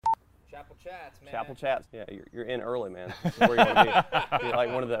Chats, man. Chapel Chats. Yeah, you're in early, man. This is where you want to be. You're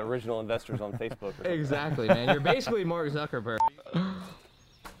like one of the original investors on Facebook or something. Exactly, man. You're basically Mark Zuckerberg.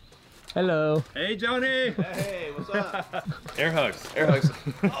 Hello. Hey, Johnny. Hey, what's up? Air hugs. Air hugs.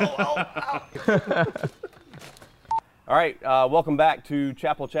 All right, welcome back to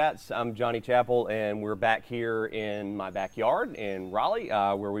Chapel Chats. I'm Johnny Chapel, and we're back here in my backyard in Raleigh,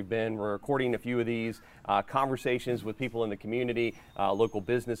 where we've been recording a few of these conversations with people in the community, local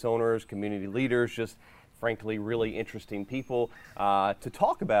business owners, community leaders, just frankly really interesting people to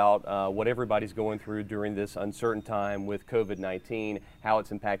talk about what everybody's going through during this uncertain time with COVID-19, how it's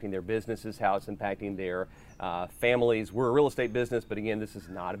impacting their businesses, how it's impacting their families. We're a real estate business, but again, this is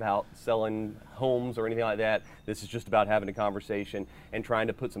not about selling homes or anything like that. This is just about having a conversation and trying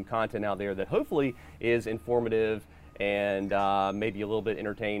to put some content out there that hopefully is informative and maybe a little bit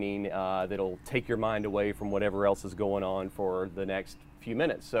entertaining, that'll take your mind away from whatever else is going on for the next few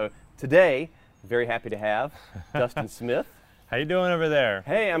minutes. So today, very happy to have Dustin Smith. How you doing over there?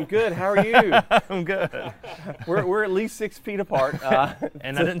 Hey, I'm good. How are you? I'm good. We're at least 6 feet apart.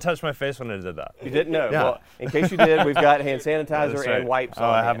 And I didn't touch my face when I did that. You didn't know? Yeah. Well, in case you did, we've got hand sanitizer That's right. and wipes Oh,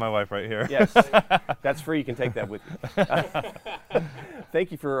 on I have hand. my wife right here. Yes, that's free. You can take that with you.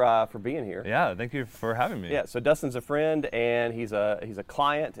 Thank you for being here. Yeah, thank you for having me. Yeah, so Dustin's a friend, and he's a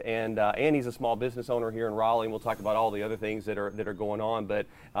client, and he's a small business owner here in Raleigh. And we'll talk about all the other things that are going on. But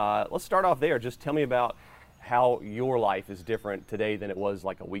let's start off there. Just tell me about how your life is different today than it was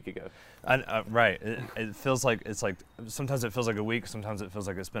like a week ago. Right. It feels like sometimes it feels like a week. Sometimes it feels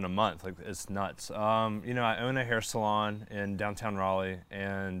like it's been a month. Like it's nuts. You know, I own a hair salon in downtown Raleigh,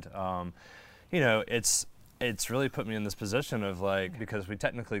 and you know, it's really put me in this position of like, because we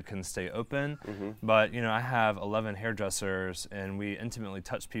technically can stay open, but you know, I have 11 hairdressers and we intimately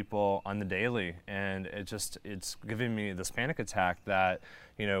touch people on the daily, and it's giving me this panic attack that,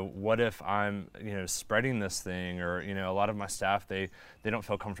 you know, what if I'm, you know, spreading this thing, or, you know, a lot of my staff, they don't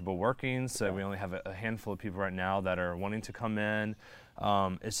feel comfortable working, so we only have a handful of people right now that are wanting to come in.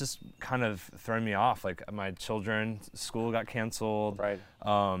 It's just kind of throwing me off. Like my children's school got canceled. Right.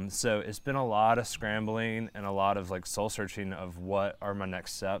 So it's been a lot of scrambling and a lot of like soul searching of what are my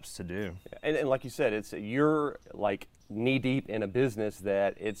next steps to do. And like you said, you're like knee deep in a business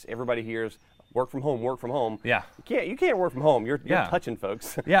that everybody hears work from home, work from home. Yeah. You can't work from home. You're touching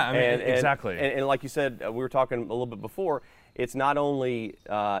folks. Yeah, I mean, exactly. And like you said, we were talking a little bit before. It's not only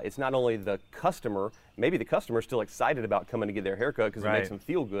the customer. Maybe the customer's still excited about coming to get their haircut because it makes them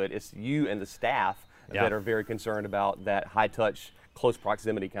feel good. It's you and the staff that are very concerned about that high touch, close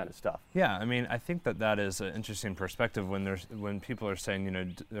proximity kind of stuff. Yeah, I mean, I think that is an interesting perspective when people are saying, you know,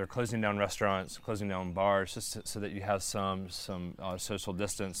 they're closing down restaurants, closing down bars, just so that you have some social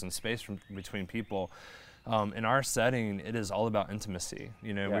distance and space between people. In our setting, it is all about intimacy.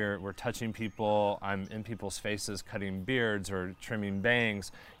 You know, we're touching people. I'm in people's faces, cutting beards or trimming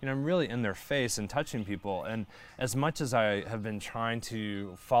bangs. You know, I'm really in their face and touching people. And as much as I have been trying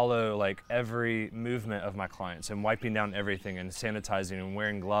to follow like every movement of my clients and wiping down everything and sanitizing and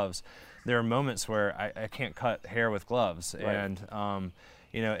wearing gloves, there are moments where I can't cut hair with gloves. Right. And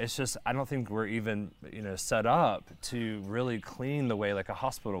you know, it's just, I don't think we're even, you know, set up to really clean the way like a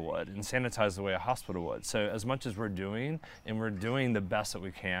hospital would and sanitize the way a hospital would. So as much as we're doing, and we're doing the best that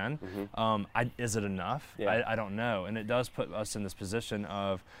we can, is it enough? Yeah. I don't know. And it does put us in this position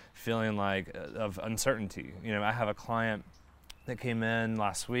of feeling like, of uncertainty. You know, I have a client that came in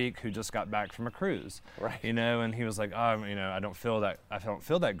last week who just got back from a cruise, you know, and he was like, you know, I don't feel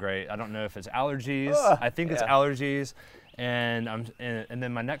that great. I don't know if it's allergies. I think it's allergies. And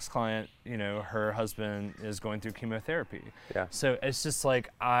then my next client, you know, her husband is going through chemotherapy. Yeah. So it's just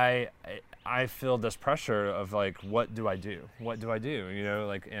like I feel this pressure of like, what do I do? What do I do? You know,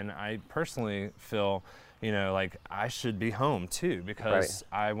 like, and I personally feel, you know, like I should be home too, because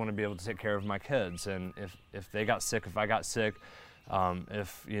I want to be able to take care of my kids. And if they got sick, if I got sick,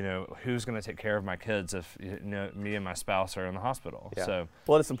 if, you know, who's going to take care of my kids if, you know, me and my spouse are in the hospital? Yeah. So,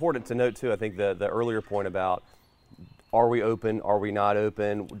 well, it's important to note too, I think the earlier point about, are we open? Are we not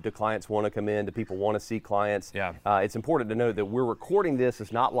open? Do clients want to come in? Do people want to see clients? Yeah. It's important to know that we're recording this.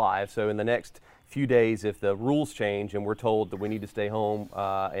 It's not live. So in the next few days, if the rules change and we're told that we need to stay home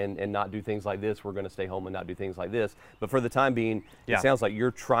and not do things like this, we're going to stay home and not do things like this. But for the time being, it sounds like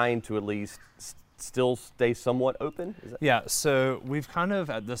you're trying to at least still stay somewhat open? Yeah, so we've kind of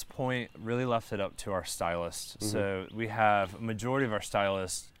at this point really left it up to our stylists. So we have a majority of our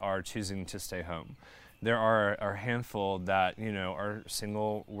stylists are choosing to stay home. There are a handful that, you know, are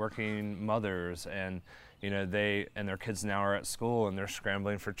single working mothers, and, you know, they and their kids now are at school and they're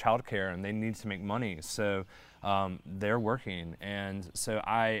scrambling for childcare and they need to make money. So they're working. And so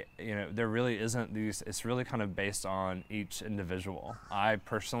there really isn't these, it's really kind of based on each individual. I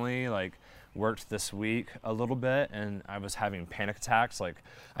personally worked this week a little bit, and I was having panic attacks, like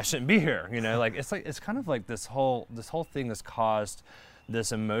I shouldn't be here, it's kind of like this whole thing has caused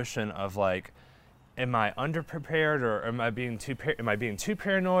this emotion of am I underprepared, or am I being too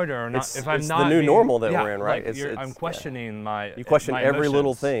paranoid, or not? It's the new normal that we're in, right? I'm questioning my. You question my every emotions.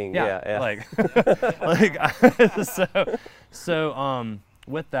 little thing. So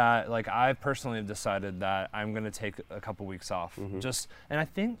with that, I personally have decided that I'm going to take a couple weeks off. And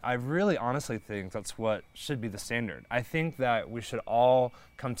I really honestly think that's what should be the standard. I think that we should all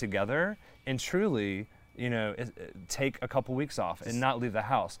come together and truly, take a couple weeks off and not leave the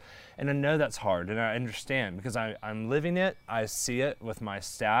house. And I know that's hard, and I understand, because I'm living it. I see it with my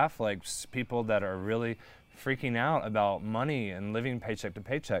staff, people that are really freaking out about money and living paycheck to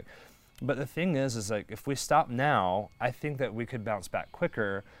paycheck. But the thing is if we stop now, I think that we could bounce back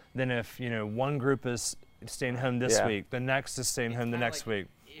quicker than if, one group is staying home this week, the next is staying home the next week.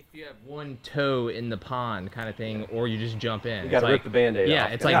 If you have one toe in the pond kind of thing, or you just jump in. You got to rip the Band-Aid off. Yeah,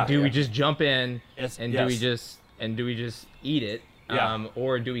 it's do we just jump in do we just eat it?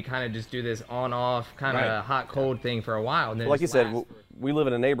 Or do we kind of just do this on-off kind of hot-cold thing for a while? And then like you said, we live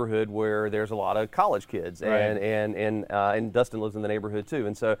in a neighborhood where there's a lot of college kids, and Dustin lives in the neighborhood too.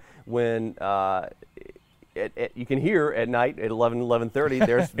 And so when you can hear at night at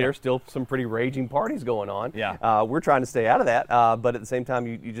 11:30, there's still some pretty raging parties going on. We're trying to stay out of that, but at the same time,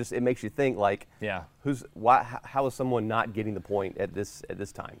 it makes you think how is someone not getting the point at this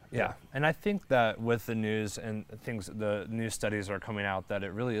time? And I think that with the news and things, the news studies are coming out that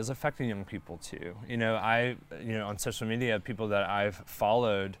it really is affecting young people too. On social media, people that I've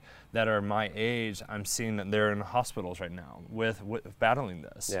followed that are my age, I'm seeing that they're in hospitals right now with battling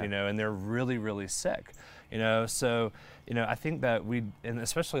this, and they're really, really sick. So I think that and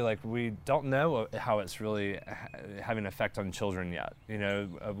especially we don't know how it's really having an effect on children yet.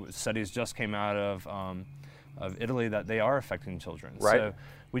 Studies just came out of Italy that they are affecting children. Right. So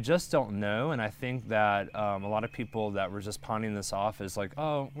we just don't know, and I think that a lot of people that were just pawning this off is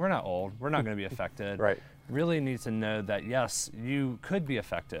oh, we're not old, we're not going to be affected. Right. Really need to know that yes, you could be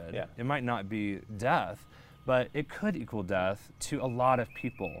affected. It might not be death, but it could equal death to a lot of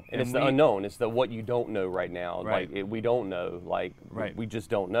people. And it's the unknown. It's what you don't know right now. We don't know. We just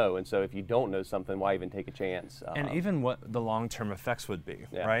don't know. And so if you don't know something, why even take a chance? And even what the long-term effects would be,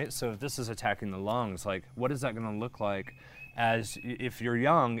 right? So if this is attacking the lungs, what is that going to look like? As if you're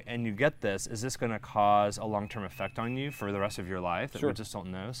young and you get this, is this going to cause a long-term effect on you for the rest of your life that we just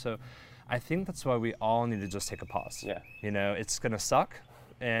don't know? So I think that's why we all need to just take a pause. It's going to suck,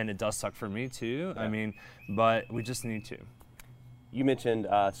 and it does suck for me too. But we just need to. You mentioned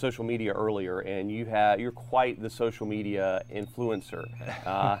social media earlier, and you're quite the social media influencer.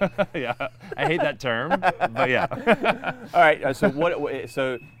 I hate that term, but yeah. All right.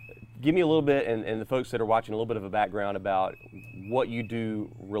 So give me a little bit, and the folks that are watching, a little bit of a background about what you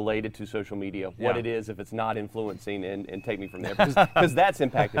do related to social media, what it is, if it's not influencing, and take me from there, because that's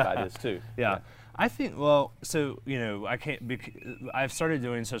impacted by this too. I think, I've started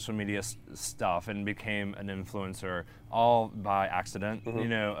doing social media stuff and became an influencer all by accident.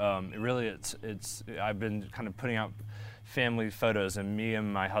 Really, I've been kind of putting out family photos and me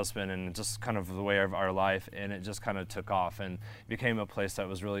and my husband and just kind of the way of our life, and it just kind of took off and became a place that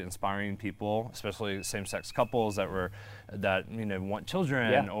was really inspiring people, especially same-sex couples that want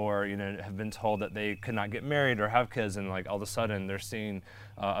children or have been told that they could not get married or have kids, and all of a sudden they're seeing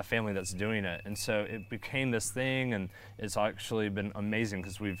a family that's doing it. And so it became this thing, and it's actually been amazing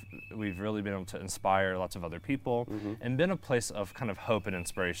because we've really been able to inspire lots of other people and been a place of kind of hope and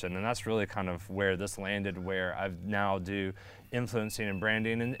inspiration. And that's really kind of where this landed, where I now do influencing and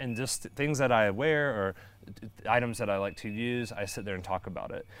branding and just things that I wear or items that I like to use. I sit there and talk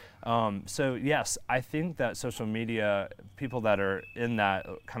about it. So yes, I think that social media, people that are in that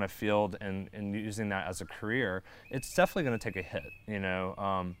kind of field and using that as a career, it's definitely going to take a hit,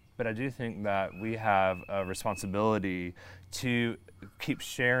 but I do think that we have a responsibility to keep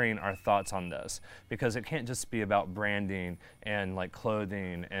sharing our thoughts on this, because it can't just be about branding and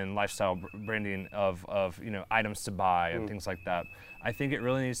clothing and lifestyle branding of items to buy and things like that. I think it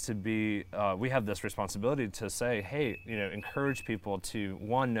really needs to be, we have this responsibility to say, hey, encourage people to,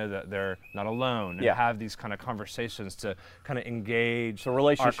 one, know that they're not alone, and have these kind of conversations to kind of engage our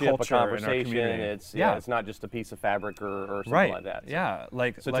relationship, our culture, a conversation. And our It's not just a piece of fabric or something like that.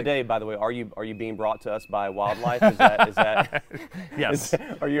 So today, by the way, are you being brought to us by wildlife? Is that yes.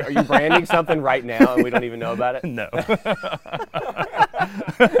 Are you branding something right now and we don't even know about it? No.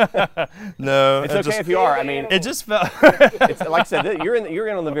 No, it's okay if you are. I mean, it just felt. It's like I said, you're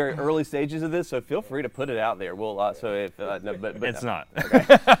in on the very early stages of this, so feel free to put it out there. We'll so if no, but it's no. not.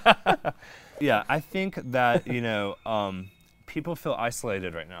 Okay. Yeah, I think that people feel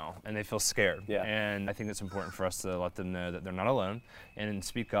isolated right now and they feel scared. Yeah. And I think it's important for us to let them know that they're not alone and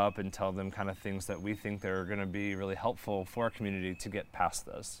speak up and tell them kind of things that we think they're going to be really helpful for our community to get past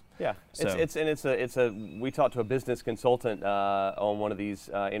this. Yeah, So. We talked to a business consultant on one of these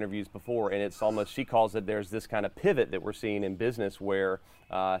interviews before, and it's almost, she calls it, there's this kind of pivot that we're seeing in business where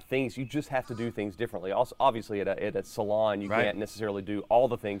you just have to do things differently. Also, obviously at a salon, you can't necessarily do all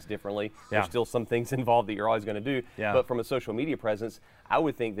the things differently. There's still some things involved that you're always going to do. Yeah. But from a social media presence, I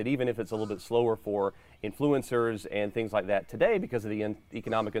would think that even if it's a little bit slower for influencers and things like that today because of the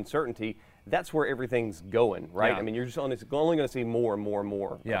economic uncertainty, that's where everything's going, right? Yeah. I mean, you're just only going to see more and more and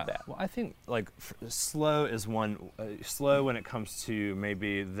more of that. Well, I think like slow is one. Slow when it comes to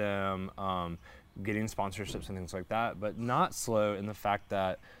maybe them getting sponsorships and things like that, but not slow in the fact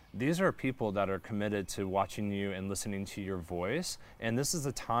that these are people that are committed to watching you and listening to your voice, and this is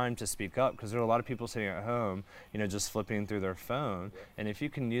the time to speak up because there are a lot of people sitting at home, just flipping through their phone. And if you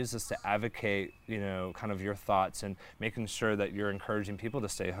can use this to advocate, kind of your thoughts and making sure that you're encouraging people to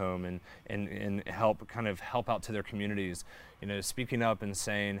stay home and help out to their communities, speaking up and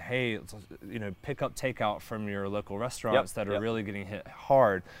saying, hey, pick up takeout from your local restaurants that are really getting hit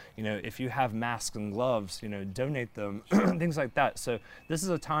hard. If you have masks and gloves, donate them, things like that. So this is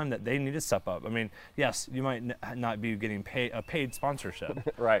a time that they need to step up. I mean, yes, you might not be getting a paid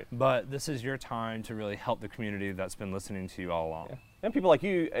sponsorship, right? But this is your time to really help the community that's been listening to you all along. Yeah. And people like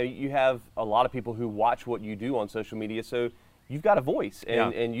you, you have a lot of people who watch what you do on social media, so you've got a voice,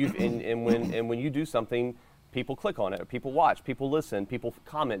 and when you do something, people click on it, people watch, people listen, people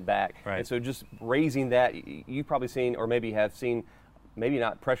comment back, right. And so just raising that, you've probably seen, or maybe have seen, maybe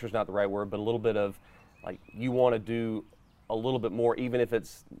not, pressure's not the right word, but a little bit of like you want to do a little bit more, even if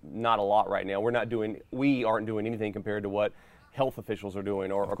it's not a lot right now. We aren't doing anything compared to what health officials are doing,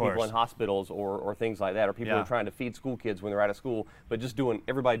 or people in hospitals, or things like that, or people who are trying to feed school kids when they're out of school. But just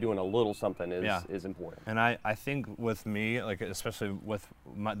everybody doing a little something is important. And I think with me, like especially with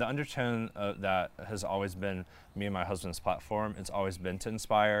the undertone that has always been me and my husband's platform, it's always been to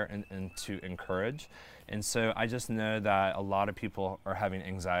inspire and to encourage. And so I just know that a lot of people are having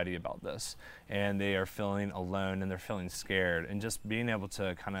anxiety about this, and they are feeling alone and they're feeling scared. And just being able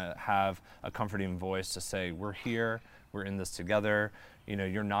to kind of have a comforting voice to say, we're here, we're in this together,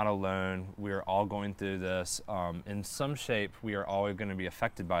 you're not alone, we're all going through this. In some shape, we are all going to be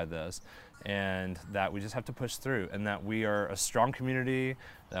affected by this, and that we just have to push through, and that we are a strong community.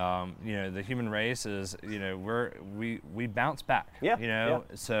 The human race is, we bounce back,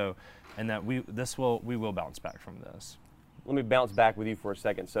 so, and that we will bounce back from this. Let me bounce back with you for a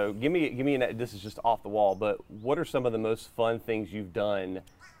second. So give me this is just off the wall, but what are some of the most fun things you've done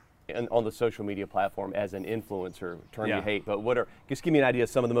on the social media platform as an influencer? Term you hate, but just give me an idea of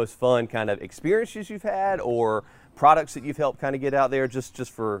some of the most fun kind of experiences you've had, or products that you've helped kind of get out there,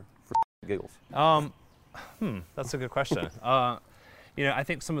 just for giggles. That's a good question. I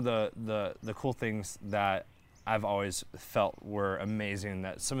think some of the cool things that I've always felt were amazing,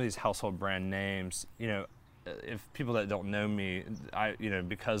 that some of these household brand names, if people that don't know me,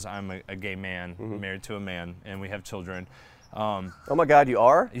 because I'm a gay man, married to a man, and we have children. Oh my God, you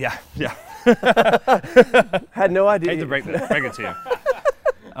are? Yeah. Had no idea. Hate to break it to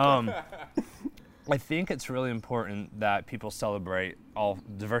you. I think it's really important that people celebrate all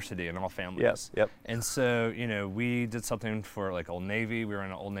diversity in all families. Yes. Yep. And so, we did something for like Old Navy. We were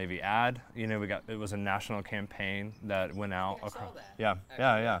in an Old Navy ad. It was a national campaign that went out. I saw that.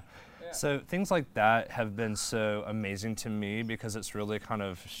 Yeah. So things like that have been so amazing to me, because it's really kind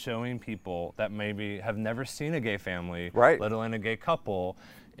of showing people that maybe have never seen a gay family, right, let alone a gay couple,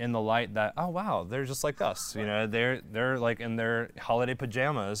 in the light that, oh wow, they're just like us. They're like in their holiday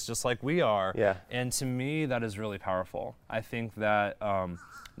pajamas just like we are. Yeah. And to me, that is really powerful. I think that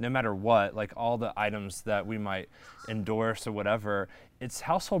no matter what, like all the items that we might endorse or whatever, it's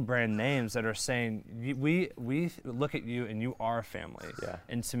household brand names that are saying, we look at you and you are a family. Yeah.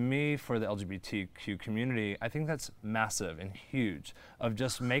 And to me, for the LGBTQ community, I think that's massive and huge, of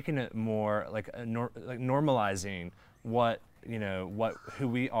just making it more like normalizing who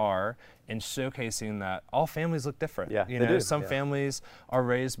we are, and showcasing that all families look different. Yeah, some families are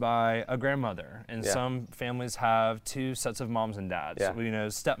raised by a grandmother, and some families have two sets of moms and dads.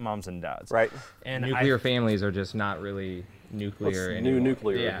 Stepmoms and dads. Right. And nuclear families are just not really nuclear anymore.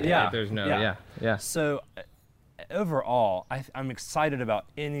 Nuclear. Yeah. There's no. Yeah. So overall, I'm excited about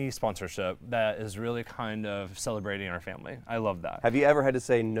any sponsorship that is really kind of celebrating our family. I love that. Have you ever had to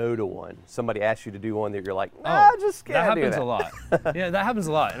say no to one? Somebody asked you to do one that you're like, just can't that happens do that. a lot. Yeah, that happens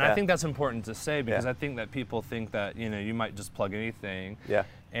a lot, and Yeah. I think that's important to say because I think that people think that you might just plug anything. Yeah.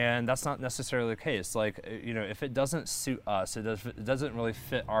 And that's not necessarily the case. Like, if it doesn't suit us, it doesn't really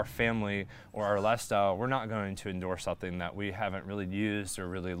fit our family or our lifestyle, we're not going to endorse something that we haven't really used or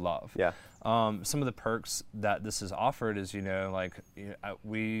really love. Yeah. Some of the perks that this is offered is,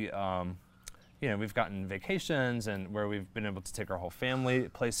 we've gotten vacations and where we've been able to take our whole family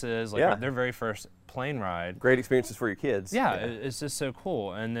places, like their very first plane ride. Great experiences for your kids. Yeah, it's just so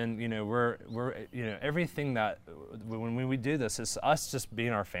cool. And then we're everything that when we do this, it's us just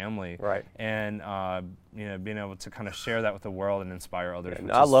being our family, right? And being able to kind of share that with the world and inspire others.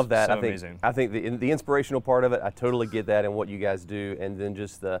 Yeah, I love that. So amazing. I think the inspirational part of it, I totally get that and what you guys do, and then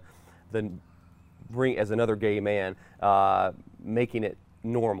just the bring as another gay man, making it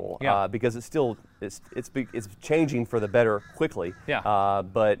normal, because it's still it's changing for the better quickly. Yeah.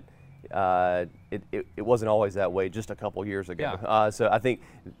 But it wasn't always that way just a couple years ago. Yeah. So I think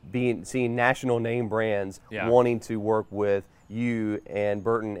seeing national name brands wanting to work with you and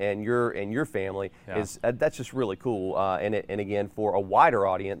Burton and your family is that's just really cool. And again, for a wider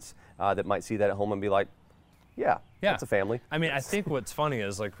audience that might see that at home and be like, yeah, that's a family. I mean, I think what's funny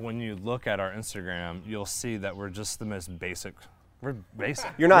is like when you look at our Instagram, you'll see that we're just the most basic. We're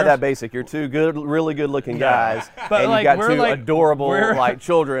basic. You're not that basic. You're two really good-looking guys, but and like, you got two adorable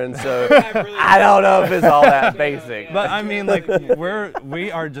children. So I don't know if it's all that basic. But I mean, like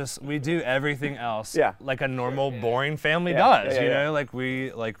we do everything else like a normal, boring family does. Like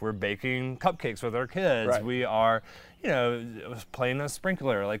we're baking cupcakes with our kids. Right. We are, playing a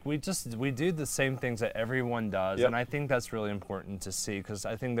sprinkler. Like we do the same things that everyone does, and I think that's really important to see because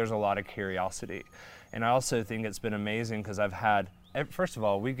I think there's a lot of curiosity. And I also think it's been amazing because I've had, first of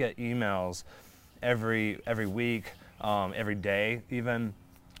all, we get emails every week, every day even,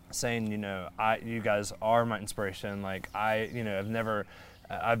 saying, you guys are my inspiration. Like I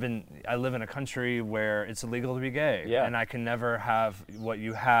live in a country where it's illegal to be gay, and I can never have what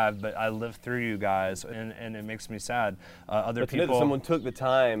you have, but I live through you guys, and it makes me sad. Other people. That someone took the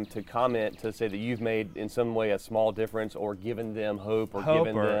time to comment to say that you've made in some way a small difference, or given them hope, or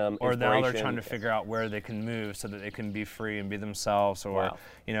given them or inspiration. now they're trying to figure out where they can move so that they can be free and be themselves. Or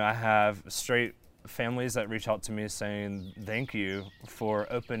I have straight families that reach out to me saying thank you for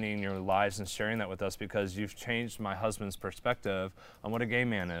opening your lives and sharing that with us because you've changed my husband's perspective on what a gay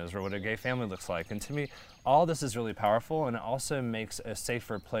man is or what a gay family looks like. And to me, all this is really powerful, and it also makes a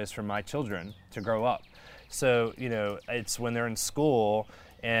safer place for my children to grow up. So it's when they're in school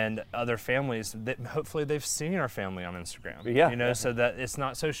and other families that hopefully they've seen our family on Instagram, so that it's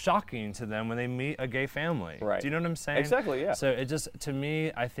not so shocking to them when they meet a gay family. Right. Do you know what I'm saying? Exactly, yeah. So it just, to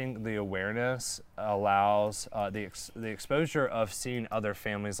me, I think the awareness allows the exposure of seeing other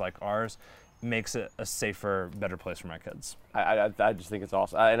families like ours makes it a safer, better place for my kids. I just think it's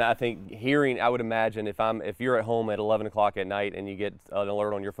awesome. And I think I would imagine if you're at home at 11 o'clock at night and you get an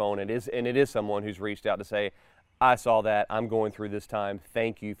alert on your phone, and it is someone who's reached out to say, I saw that, I'm going through this time,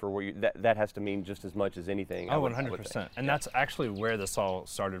 thank you for what you, that has to mean just as much as anything. 100%. And that's actually where this all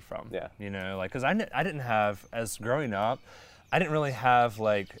started from. Yeah. Because I didn't have, as growing up, I didn't really have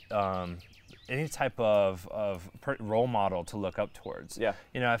any type of role model to look up towards. Yeah.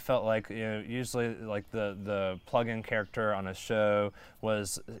 I felt like usually like the plug-in character on a show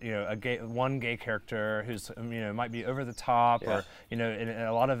was one gay character who's might be over the top or and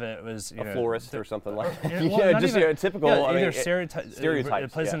a lot of it was a florist or something like that. Just even, typical. Either stereotypes.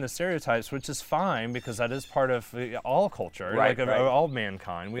 It plays into the stereotypes, which is fine because that is part of all culture, right, of all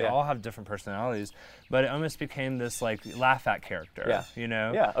mankind. We all have different personalities, but it almost became this like laugh at character.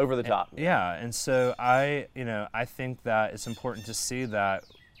 Yeah. Yeah, over the top. And so I think that it's important to see that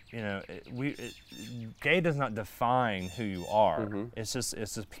gay does not define who you are. Mm-hmm. It's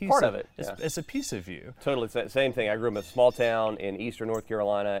a piece part of it. It's a piece of you. Totally, same thing. I grew up in a small town in eastern North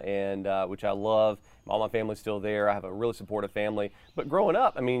Carolina, and which I love. All my family's still there. I have a really supportive family. But growing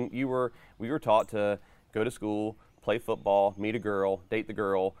up, I mean, we were taught to go to school, play football, meet a girl, date the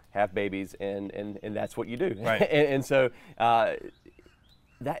girl, have babies, and that's what you do. Right. and so.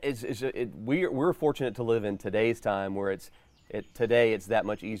 We're fortunate to live in today's time where today it's that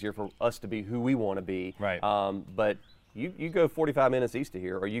much easier for us to be who we want to be. Right. But you go 45 minutes east of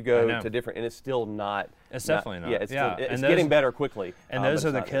here, or you go to different, and it's still not. It's definitely not. Yeah, it's getting better quickly. And those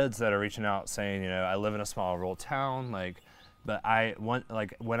are the kids that are reaching out saying, I live in a small rural town, but I want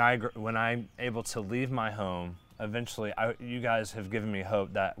when I'm able to leave my home eventually, you guys have given me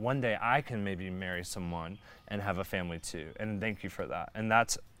hope that one day I can maybe marry someone and have a family too. And thank you for that. And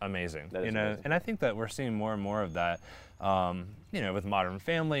that's amazing. That is amazing. And I think that we're seeing more and more of that, with Modern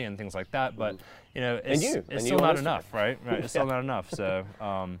Family and things like that. But it's still not enough, right? It's still not enough. So,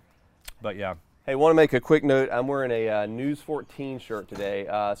 but yeah. Hey, want to make a quick note. I'm wearing a News 14 shirt today.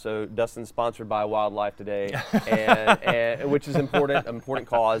 So Dustin's sponsored by Wildlife today, and which is important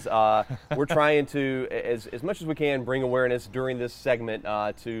cause. We're trying to, as much as we can, bring awareness during this segment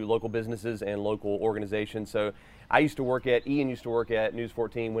to local businesses and local organizations. So Ian used to work at News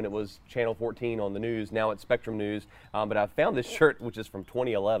 14 when it was Channel 14 on the news. Now it's Spectrum News. But I found this shirt, which is from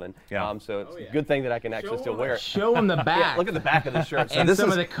 2011. Yeah. So it's a good thing that I can actually still wear it. Show them the back. Yeah, look at the back of the shirt. So and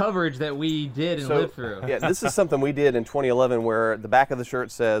some of the coverage that we did and lived through. Yeah, this is something we did in 2011 where the back of the shirt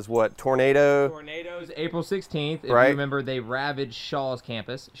says, what, tornado? Tornadoes, April 16th. If you remember, they ravaged Shaw's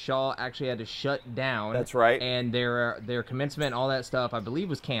campus. Shaw actually had to shut down. That's right. And their commencement and all that stuff, I believe,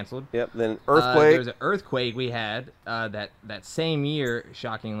 was canceled. Yep, then earthquake. There was an earthquake we had that same year,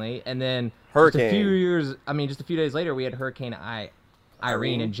 shockingly. And then hurricane. Just a few days later, we had Hurricane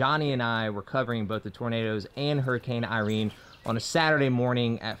Irene. And Johnny and I were covering both the tornadoes and Hurricane Irene on a Saturday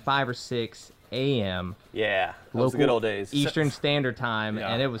morning at 5 or 6 a.m. Yeah, those were good old days. Eastern Standard Time,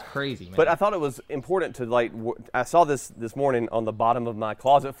 and it was crazy, man. But I thought it was important to I saw this morning on the bottom of my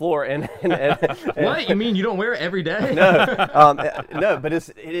closet floor, and what you mean you don't wear it every day? No, but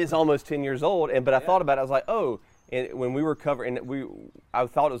it is almost 10 years old, but I thought about it. I was like, oh. And when we were covering, I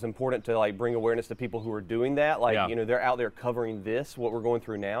thought it was important to bring awareness to people who are doing that. They're out there covering what we're going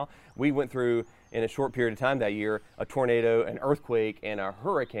through now. We went through in a short period of time that year a tornado, an earthquake, and a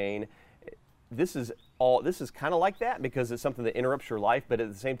hurricane. This is kind of like that because it's something that interrupts your life, but at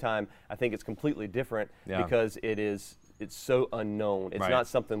the same time, I think it's completely different because it's so unknown. It's not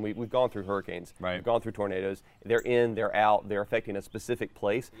something we've gone through hurricanes. Right. We've gone through tornadoes. They're in, they're out, they're affecting a specific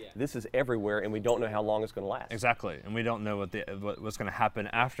place. Yeah. This is everywhere, and we don't know how long it's going to last. Exactly, and we don't know what's going to happen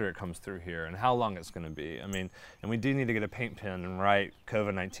after it comes through here and how long it's going to be. I mean, and we do need to get a paint pen and write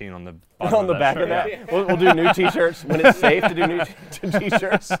COVID-19 on the bottom on the back of that. Yeah. We'll do new T-shirts when it's safe to do new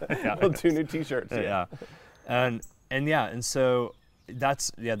T-shirts. We'll do new T-shirts. Yeah. And so.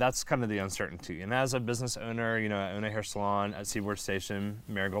 That's kind of the uncertainty. And as a business owner, I own a hair salon at Seaboard Station,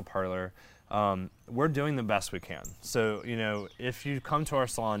 Marigold Parlor. We're doing the best we can. So, if you come to our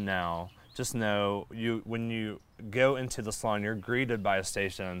salon now, just know when you go into the salon, you're greeted by a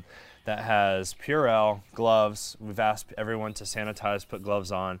station that has Purell gloves. We've asked everyone to sanitize, put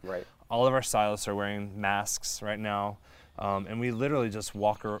gloves on. Right. All of our stylists are wearing masks right now. And we literally just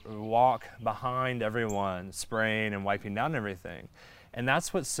walk behind everyone, spraying and wiping down everything. And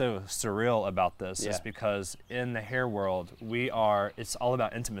that's what's so surreal about this is because in the hair world, it's all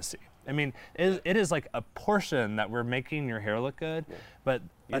about intimacy. I mean, it is like a portion that we're making your hair look good, but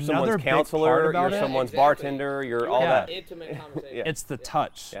you're someone's counselor, you're someone's bartender, you're all that. Intimate conversation. It's the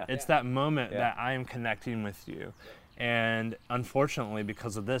touch. Yeah. It's that moment that I am connecting with you. And unfortunately,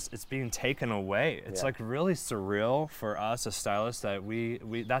 because of this, it's being taken away. It's really surreal for us as stylists that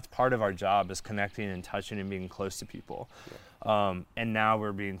that's part of our job is connecting and touching and being close to people. Yeah. And now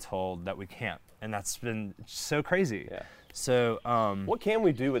we're being told that we can't. And that's been so crazy. Yeah. So what can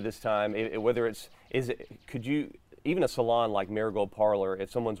we do at this time? Whether could you, even a salon like Marigold Parlor,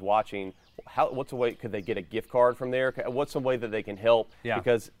 if someone's watching, what's a way, could they get a gift card from there? What's a way that they can help? Yeah.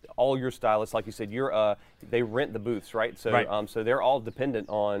 Because all your stylists, like you said, they rent the booths, right? So so they're all dependent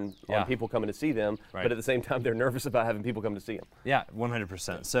on people coming to see them, but at the same time, they're nervous about having people come to see them. Yeah,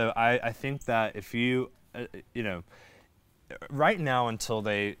 100%. So I think that if you, right now until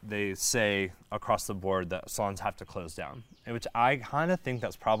they say across the board that salons have to close down, which I kind of think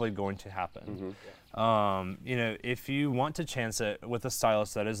that's probably going to happen. Mm-hmm. If you want to chance it with a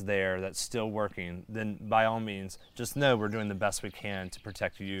stylist that is there, that's still working, then by all means, just know we're doing the best we can to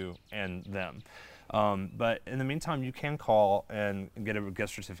protect you and them. But in the meantime, you can call and get a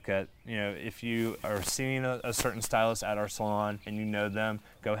gift certificate. If you are seeing a certain stylist at our salon and you know them,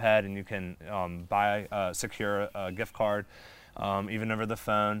 go ahead and you can secure a gift card, even over the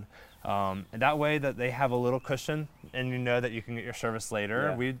phone. And that way that they have a little cushion and you know that you can get your service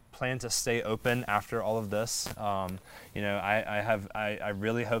later. Yeah. We plan to stay open after all of this. I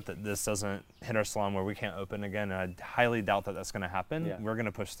really hope that this doesn't hit our salon where we can't open again, and I highly doubt that that's going to happen. Yeah. We're going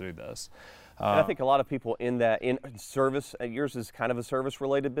to push through this. And I think a lot of people in service, yours is kind of a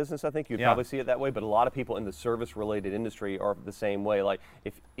service-related business, I think. You'd probably see it that way, but a lot of people in the service-related industry are the same way. Like,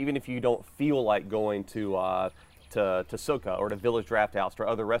 even if you don't feel like going to to Sukkah or to Village Draft House or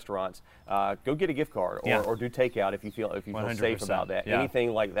other restaurants, go get a gift card or do takeout if you feel safe about that. Yeah.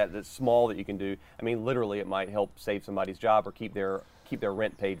 Anything like that that's small that you can do. I mean, literally, it might help save somebody's job or keep their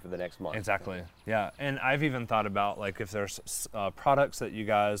rent paid for the next month. Exactly. Yeah. And I've even thought about, like, if there's products that you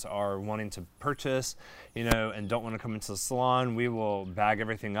guys are wanting to purchase, and don't want to come into the salon, we will bag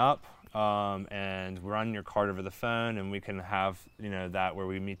everything up and run your card over the phone, and we can have, that where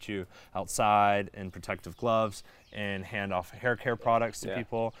we meet you outside in protective gloves and hand off hair care products to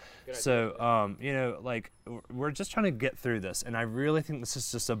people. So, like, we're just trying to get through this, and I really think this is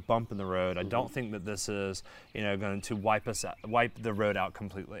just a bump in the road. I don't think that this is, going to wipe the road out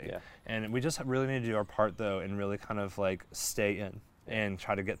completely. Yeah. And we just really need to do our part, though, and really kind of like stay in and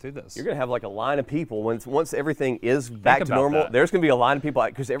try to get through this. You're going to have like a line of people once everything is back to normal. There's going to be a line of people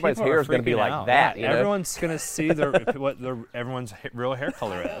because everybody's hair is going to be like that. Yeah, everyone's going to see what everyone's real hair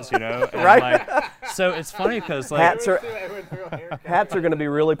color is, And right. So it's funny because like hats are going to be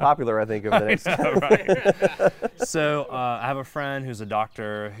really popular, I think, over the next. Right. So I have a friend who's a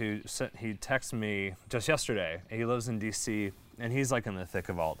doctor he texted me just yesterday. He lives in D.C. and he's like in the thick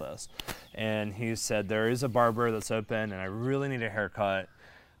of all this. And he said, there is a barber that's open and I really need a haircut.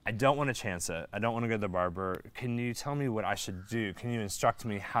 I don't want to chance it. I don't want to go to the barber. Can you tell me what I should do? Can you instruct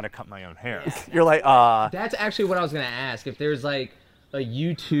me how to cut my own hair? You're like, That's actually what I was going to ask. If there's like a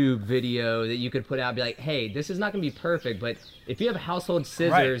YouTube video that you could put out, be like, hey, this is not going to be perfect, but if you have household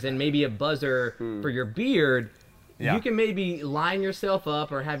scissors and maybe a buzzer for your beard, you can maybe line yourself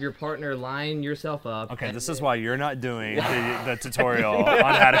up or have your partner line yourself up. Okay, this is why you're not doing the tutorial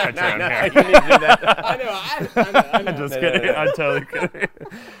on how to cut your own hair. You need to do that. I know. I'm just kidding. I'm totally kidding.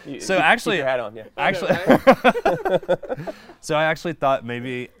 So actually, keep your hat on, yeah. Actually, so I actually thought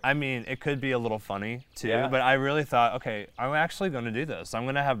maybe, it could be a little funny too, but I really thought, okay, I'm actually going to do this. I'm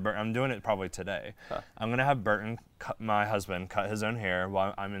doing it probably today. I'm going to have Burton, my husband, cut his own hair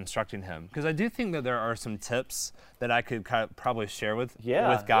while I'm instructing him. Because I do think that there are some tips that I could probably share with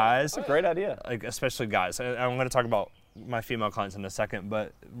guys. That's a great idea. Like, especially guys. I'm going to talk about my female clients in a second,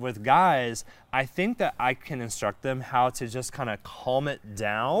 but with guys, I think that I can instruct them how to just kind of calm it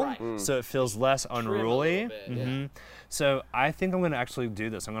down so it feels less unruly. So I think I'm going to actually do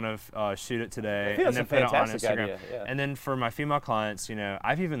this. I'm going to shoot it today and then put it on Instagram. Idea. Yeah. And then for my female clients,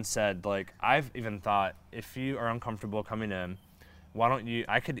 I've even said, like, I've even thought, if you are uncomfortable coming in, why don't you,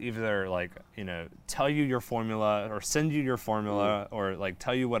 I could either tell you your formula or send you your formula or like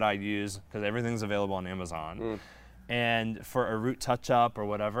tell you what I use, because everything's available on Amazon. And for a root touch-up or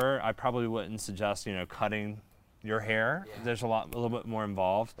whatever, I probably wouldn't suggest, cutting your hair. There's a little bit more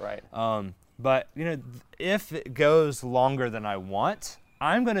involved. Right. But, if it goes longer than I want,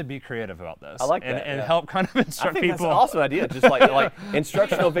 I'm going to be creative about this. I like that. And help kind of instruct people. That's an awesome idea. Just like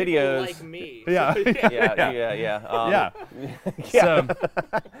instructional videos. Like me. Yeah. Yeah. So,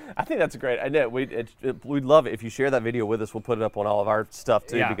 I think that's great. I know we'd love it if you share that video with us. We'll put it up on all of our stuff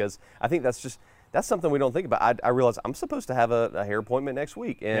too, because I think that's something we don't think about. I realize I'm supposed to have a hair appointment next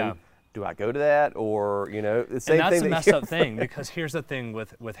week, and do I go to that, or the same thing? And that's a messed up thing, because here's the thing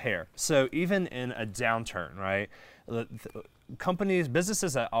with hair. So even in a downturn, right?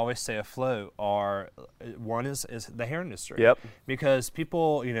 Businesses that always stay afloat one is the hair industry. Yep. Because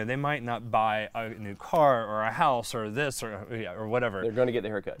people, they might not buy a new car or a house or this or whatever. They're going to get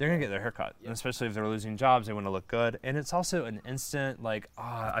their haircut. They're going to get their haircut. And especially if they're losing jobs, they want to look good. And it's also an instant, like,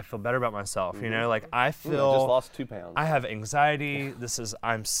 I feel better about myself. Like, I feel. I just lost 2 pounds. I have anxiety.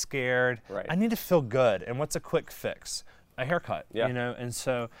 I'm scared. Right. I need to feel good. And what's a quick fix? A haircut. Yeah. And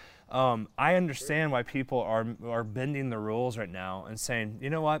so. I understand why people are bending the rules right now and saying, you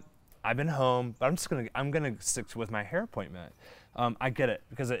know what, I've been home, but I'm gonna stick with my hair appointment. I get it,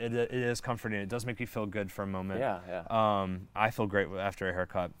 because it is comforting. It does make you feel good for a moment. Yeah. I feel great after a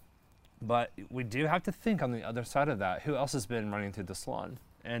haircut, but we do have to think on the other side of that. Who else has been running through the salon?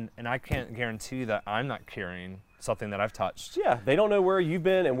 And I can't guarantee that I'm not carrying something that I've touched. Yeah, they don't know where you've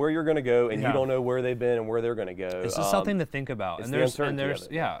been and where you're going to go, and you don't know where they've been and where they're going to go. It's just something to think about. And there's I'm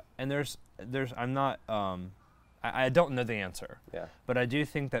not. I don't know the answer. Yeah. But I do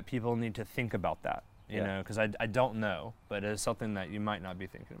think that people need to think about that. You know, because I don't know, but it's something that you might not be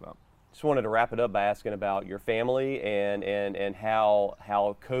thinking about. Just wanted to wrap it up by asking about your family and how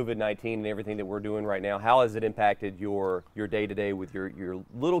COVID-19 and everything that we're doing right now, how has it impacted your day-to-day with your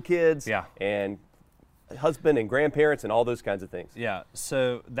little kids and husband and grandparents and all those kinds of things? Yeah,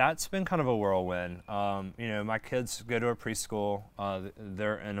 so that's been kind of a whirlwind. My kids go to a preschool.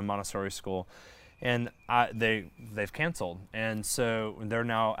 They're in a Montessori school. and they've canceled, and so they're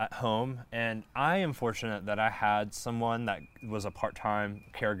now at home. And I am fortunate that I had someone that was a part-time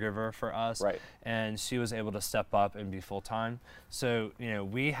caregiver for us, right. and she was able to step up and be full-time. So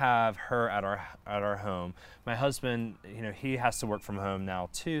we have her at our home. My husband, he has to work from home now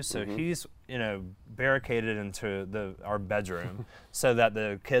too, so he's barricaded into our bedroom so that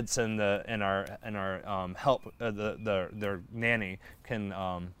the kids and our help their nanny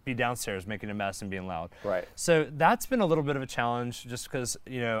can be downstairs making a mess and being loud. Right. So that's been a little bit of a challenge, just because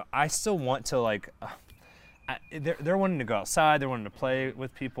I still want to they're wanting to go outside. They're wanting to play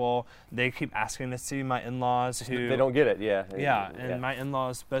with people. They keep asking to see my in-laws. Who they don't get it. Yeah. Yeah, and my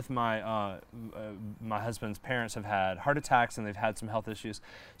in-laws, both my my husband's parents have had heart attacks and they've had some health issues.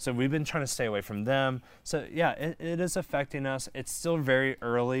 So we've been trying to stay away from them. So yeah, it is affecting us. It's still very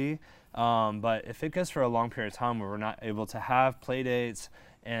early, but if it goes for a long period of time where we're not able to have play dates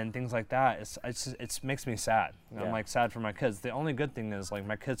and things like that, it makes me sad. Yeah. I'm sad for my kids. The only good thing is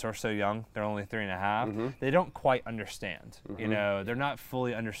my kids are so young. They're only 3.5. They don't quite understand. They're not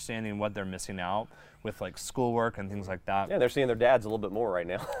fully understanding what they're missing out with schoolwork and things like that. Yeah, they're seeing their dads a little bit more right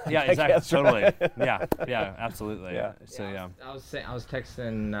now. Yeah, exactly. Totally. Yeah, absolutely. Yeah. So yeah. I was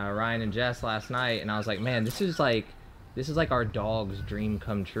texting Ryan and Jess last night, and I was like, man, this is like our dog's dream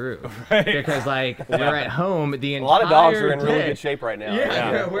come true. Right. Because we're at home the entire day. A lot of dogs are in really good shape right now.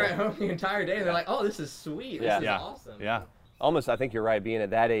 Yeah, we're at home the entire day, and they're like, oh, this is sweet. This is awesome. Yeah. Almost, I think you're right. Being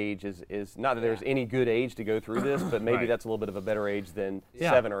at that age is not that there's any good age to go through this, but maybe that's a little bit of a better age than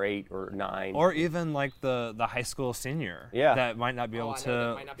 7 or 8 or 9. Or even the high school senior. Yeah. That might not be able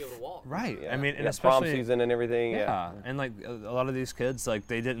to. Might not be able to walk. Right. Yeah. I mean, and prom especially season and everything. Yeah. And a lot of these kids,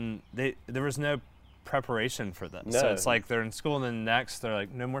 there was no preparation for this. No. So it's they're in school, and then next they're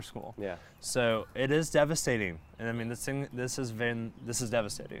no more school. Yeah. So it is devastating, and I mean this is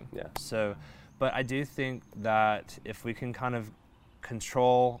devastating. Yeah. So, but I do think that if we can kind of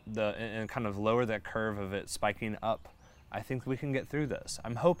control and kind of lower that curve of it spiking up, I think we can get through this.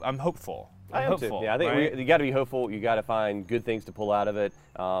 I'm hopeful. I am too. Yeah, I think you got to be hopeful. You got to find good things to pull out of it.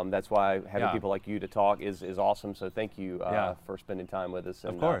 That's why having people like you to talk is awesome. So thank you for spending time with us.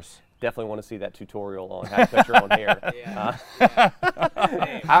 And, of course. Definitely want to see that tutorial on how to cut your own hair.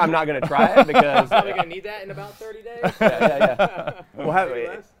 I'm not going to try it because probably going to need that in about 30 days. Yeah.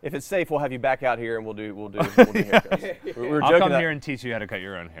 If it's safe, we'll have you back out here and we'll do haircuts. I'll come here and teach you how to cut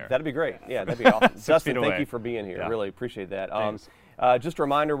your own hair. That'd be great. Yeah, that'd be awesome. Dustin, thank you for being here. Yeah. Really appreciate that. Just a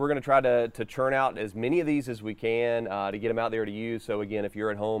reminder, we're going to try to churn out as many of these as we can to get them out there to you. So again, if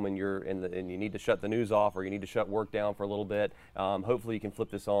you're at home and you need to shut the news off or you need to shut work down for a little bit, hopefully you can flip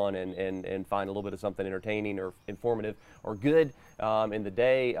this on and find a little bit of something entertaining or informative or good in the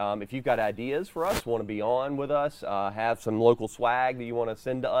day. If you've got ideas for us, want to be on with us, have some local swag that you want to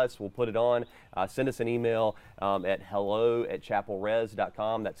send to us, we'll put it on. Send us an email at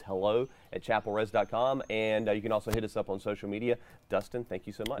hello@chapelres.com. That's hello@chapelres.com. And you can also hit us up on social media. Dustin, thank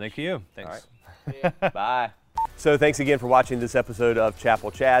you so much. Thank you. Thanks. All right. Bye. So thanks again for watching this episode of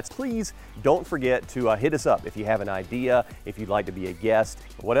Chapel Chats. Please don't forget to hit us up if you have an idea, if you'd like to be a guest.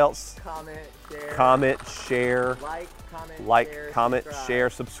 What else? Comment, share. Comment, share,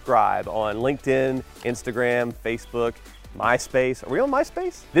 subscribe on LinkedIn, Instagram, Facebook, MySpace. Are we on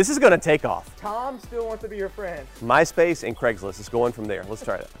MySpace? This is going to take off. Tom still wants to be your friend. MySpace and Craigslist is going from there. Let's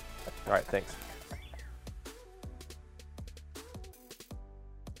try that. All right, thanks.